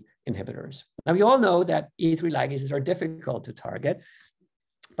FEM1B inhibitors. Now, we all know that E3 ligases are difficult to target,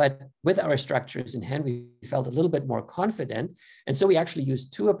 but with our structures in hand, we felt a little bit more confident. And so we actually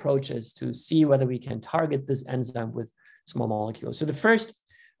used two approaches to see whether we can target this enzyme with small molecules. So the first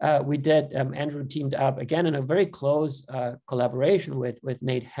we did, Andrew teamed up again in a very close collaboration with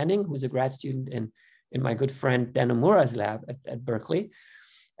Nate Henning, who's a grad student in my good friend Dan Nomura's lab at Berkeley.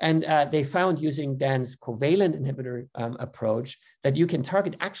 And they found, using Dan's covalent inhibitor approach, that you can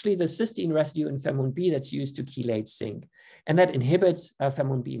target actually the cysteine residue in FEM1B that's used to chelate zinc. And that inhibits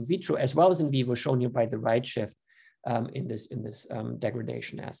FEM1B in vitro as well as in vivo, shown here by the right shift in this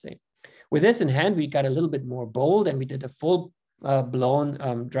degradation assay. With this in hand, we got a little bit more bold, and we did a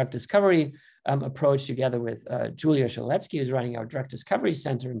full-blown drug discovery approach together with Julia Shaletsky, who's running our drug discovery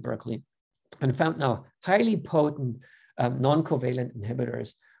center in Berkeley, and found now highly potent non-covalent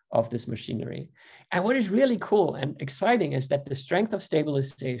inhibitors of this machinery. And what is really cool and exciting is that the strength of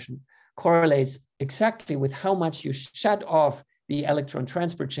stabilization correlates exactly with how much you shut off the electron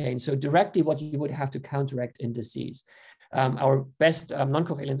transport chain. So directly what you would have to counteract in disease. Our best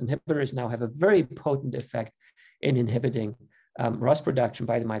non-covalent inhibitors now have a very potent effect in inhibiting ROS production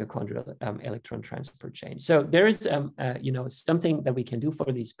by the mitochondrial electron transport chain. So there is something that we can do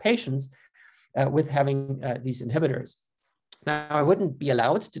for these patients with having these inhibitors. Now, I wouldn't be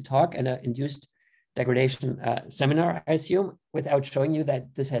allowed to talk in an induced degradation seminar, I assume, without showing you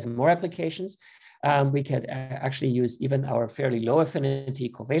that this has more applications. We could actually use even our fairly low affinity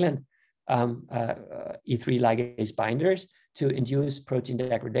covalent E3 ligase binders to induce protein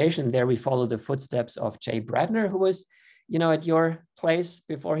degradation. There we follow the footsteps of Jay Bradner, who was, at your place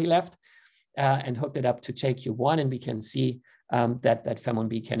before he left, and hooked it up to JQ1, and we can see that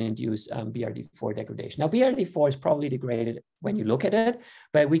FEM1B can induce BRD4 degradation. Now, BRD4 is probably degraded when you look at it,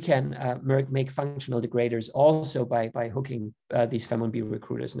 but we can make functional degraders also by hooking these FEM1B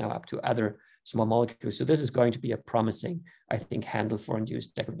recruiters now up to other small molecules. So this is going to be a promising, I think, handle for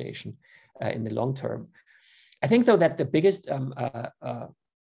induced degradation in the long term. I think, though, that the biggest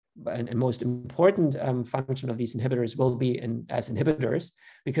and most important function of these inhibitors will be as inhibitors,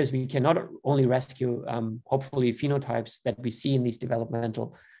 because we can not only rescue, hopefully, phenotypes that we see in these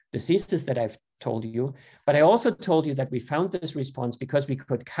developmental diseases that I've told you, but I also told you that we found this response because we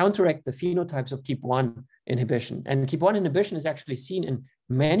could counteract the phenotypes of KEAP1 inhibition. And KEAP1 inhibition is actually seen in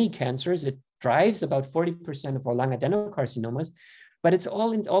many cancers. It drives about 40% of our lung adenocarcinomas, but it's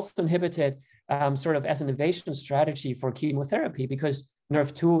also inhibited sort of as an evasion strategy for chemotherapy, because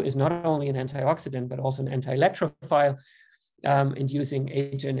NRF2 is not only an antioxidant, but also an anti-electrophile inducing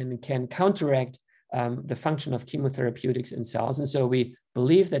agent, and it can counteract the function of chemotherapeutics in cells. And so we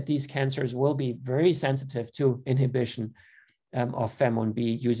believe that these cancers will be very sensitive to inhibition of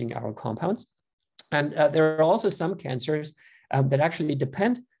FEM1B using our compounds. And there are also some cancers that actually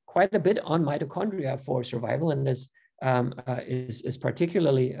depend quite a bit on mitochondria for survival, and this is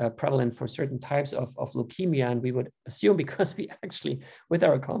particularly prevalent for certain types of leukemia. And we would assume, because we actually, with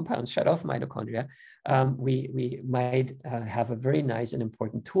our compounds, shut off mitochondria, we might have a very nice and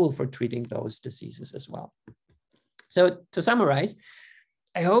important tool for treating those diseases as well. So to summarize,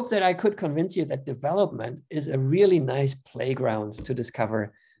 I hope that I could convince you that development is a really nice playground to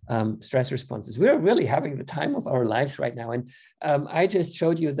discover stress responses. We're really having the time of our lives right now. And I just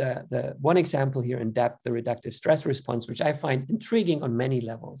showed you the one example here in depth, the reductive stress response, which I find intriguing on many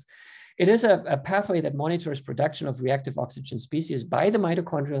levels. It is a pathway that monitors production of reactive oxygen species by the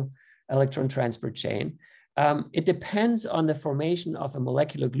mitochondrial electron transport chain. It depends on the formation of a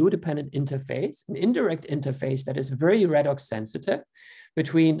molecular glue-dependent interface, an indirect interface that is very redox sensitive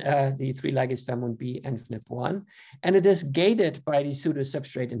between the 3-ligase FEM1B and FNP1. And it is gated by the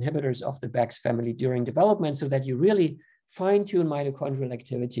pseudosubstrate inhibitors of the BEX family during development, so that you really fine-tune mitochondrial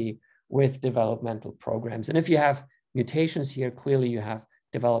activity with developmental programs. And if you have mutations here, clearly you have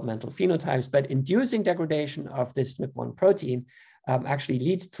developmental phenotypes, but inducing degradation of this FNP1 protein actually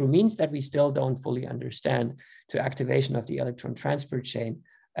leads through means that we still don't fully understand to activation of the electron transport chain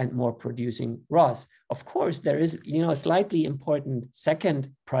and more producing ROS. Of course, there is a slightly important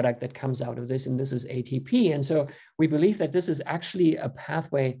second product that comes out of this, and this is ATP. And so we believe that this is actually a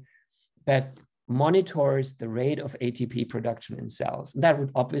pathway that monitors the rate of ATP production in cells. That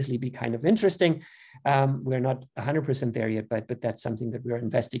would obviously be kind of interesting. We're not 100% there yet, but that's something that we're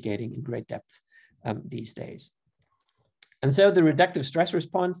investigating in great depth these days. And so the reductive stress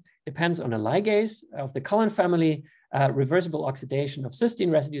response depends on a ligase of the colon family, reversible oxidation of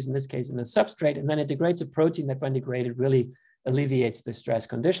cysteine residues, in this case in a substrate, and then it degrades a protein that, when degraded, really alleviates the stress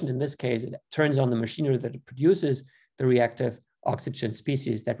condition. In this case, it turns on the machinery that it produces the reactive oxygen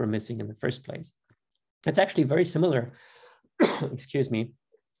species that were missing in the first place. It's actually very similar, excuse me,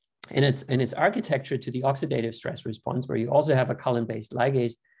 in its architecture to the oxidative stress response, where you also have a colon-based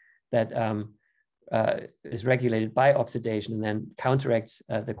ligase that is regulated by oxidation and then counteracts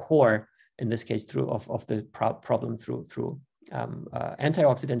the core, in this case of the problem through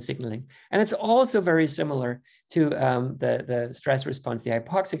antioxidant signaling. And it's also very similar to the stress response, the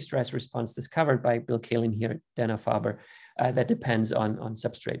hypoxic stress response discovered by Bill Kaelin here at Dana-Farber, that depends on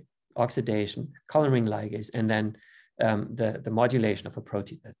substrate oxidation, colon ring ligase, and then the modulation of a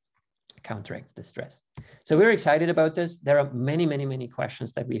protein that counteracts the stress. So we're excited about this. There are many, many, many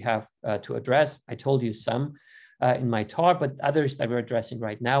questions that we have to address. I told you some in my talk, but others that we're addressing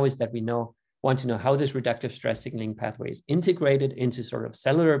right now is that we want to know how this reductive stress signaling pathway is integrated into sort of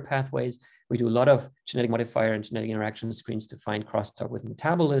cellular pathways. We do a lot of genetic modifier and genetic interaction screens to find crosstalk with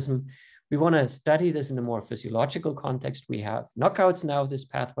metabolism. We want to study this in a more physiological context. We have knockouts now of this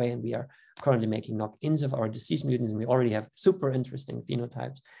pathway, and we are currently making knock-ins of our disease mutants, and we already have super interesting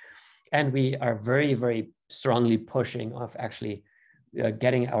phenotypes. And we are very, very strongly pushing of actually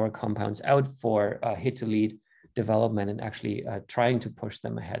getting our compounds out for hit-to-lead development and actually trying to push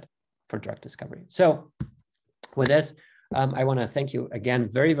them ahead for drug discovery. So with this, I want to thank you again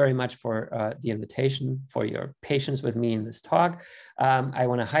very, very much for the invitation, for your patience with me in this talk. I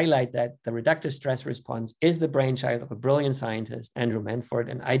want to highlight that the reductive stress response is the brainchild of a brilliant scientist, Andrew Manford,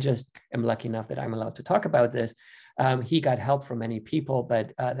 and I just am lucky enough that I'm allowed to talk about this. He got help from many people,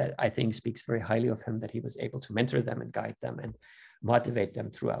 but that I think speaks very highly of him, that he was able to mentor them and guide them and motivate them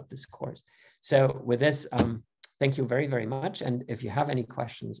throughout this course. So with this, thank you very, very much. And if you have any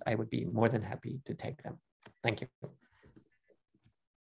questions, I would be more than happy to take them. Thank you.